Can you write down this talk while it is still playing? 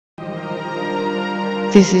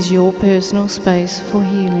This is your personal space for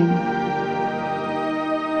healing.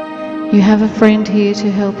 You have a friend here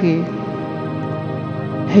to help you,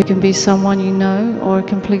 who can be someone you know or a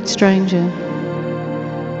complete stranger.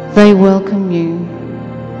 They welcome you.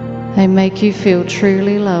 They make you feel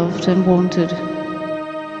truly loved and wanted.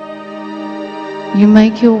 You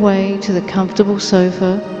make your way to the comfortable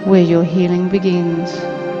sofa where your healing begins.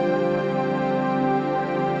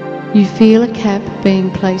 You feel a cap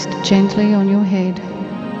being placed gently on your head.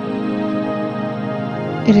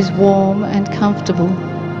 It is warm and comfortable,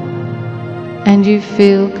 and you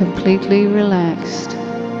feel completely relaxed.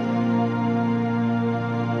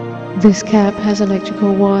 This cap has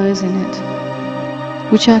electrical wires in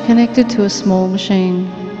it, which are connected to a small machine.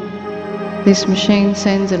 This machine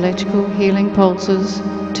sends electrical healing pulses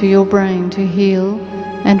to your brain to heal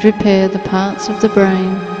and repair the parts of the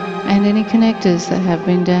brain and any connectors that have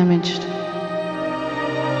been damaged.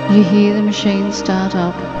 You hear the machine start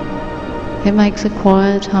up. It makes a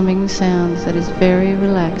quiet humming sound that is very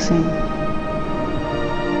relaxing.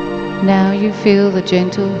 Now you feel the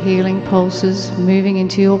gentle healing pulses moving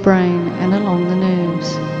into your brain and along the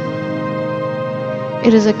nerves.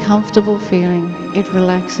 It is a comfortable feeling. It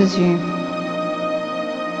relaxes you.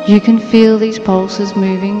 You can feel these pulses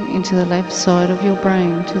moving into the left side of your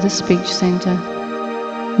brain to the speech center,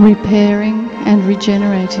 repairing and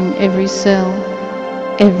regenerating every cell,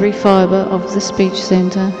 every fiber of the speech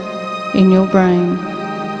center in your brain,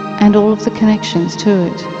 and all of the connections to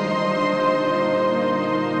it.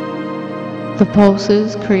 The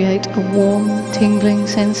pulses create a warm, tingling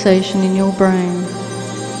sensation in your brain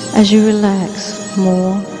as you relax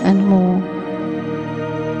more and more.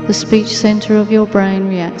 The speech center of your brain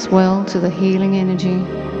reacts well to the healing energy.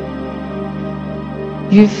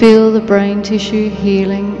 You feel the brain tissue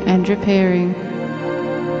healing and repairing.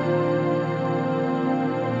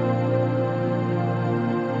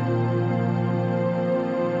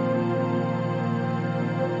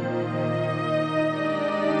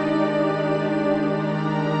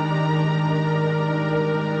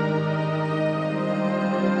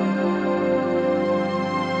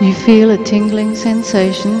 You feel a tingling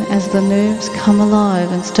sensation as the nerves come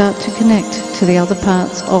alive and start to connect to the other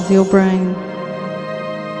parts of your brain.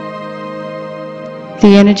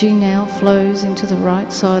 The energy now flows into the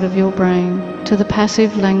right side of your brain to the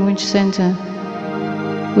passive language center,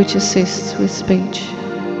 which assists with speech.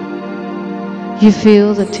 You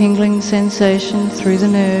feel the tingling sensation through the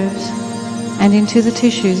nerves and into the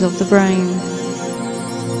tissues of the brain,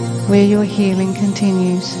 where your healing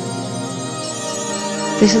continues.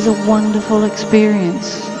 This is a wonderful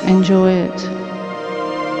experience. Enjoy it.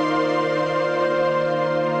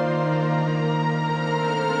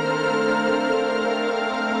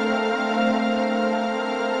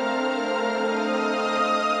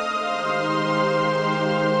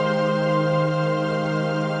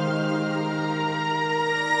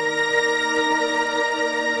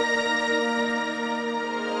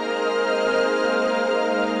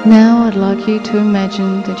 Now I'd like you to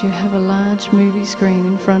imagine that you have a large movie screen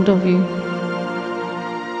in front of you,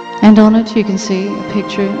 and on it you can see a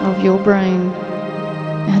picture of your brain,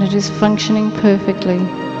 and it is functioning perfectly.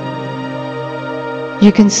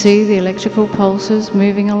 You can see the electrical pulses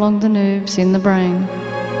moving along the nerves in the brain,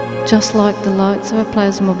 just like the lights of a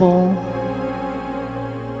plasma ball.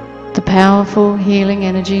 The powerful healing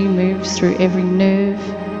energy moves through every nerve,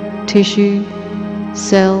 tissue,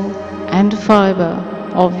 cell and fibre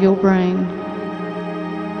of your brain,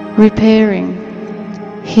 repairing,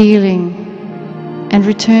 healing and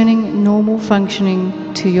returning normal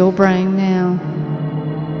functioning to your brain now.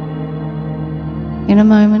 In a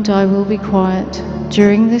moment I will be quiet.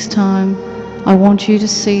 During this time I want you to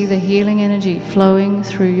see the healing energy flowing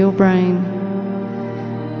through your brain.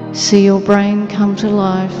 See your brain come to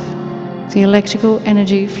life, the electrical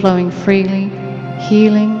energy flowing freely,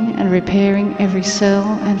 healing and repairing every cell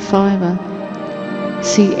and fibre.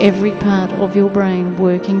 See every part of your brain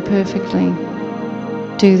working perfectly.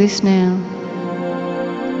 Do this now.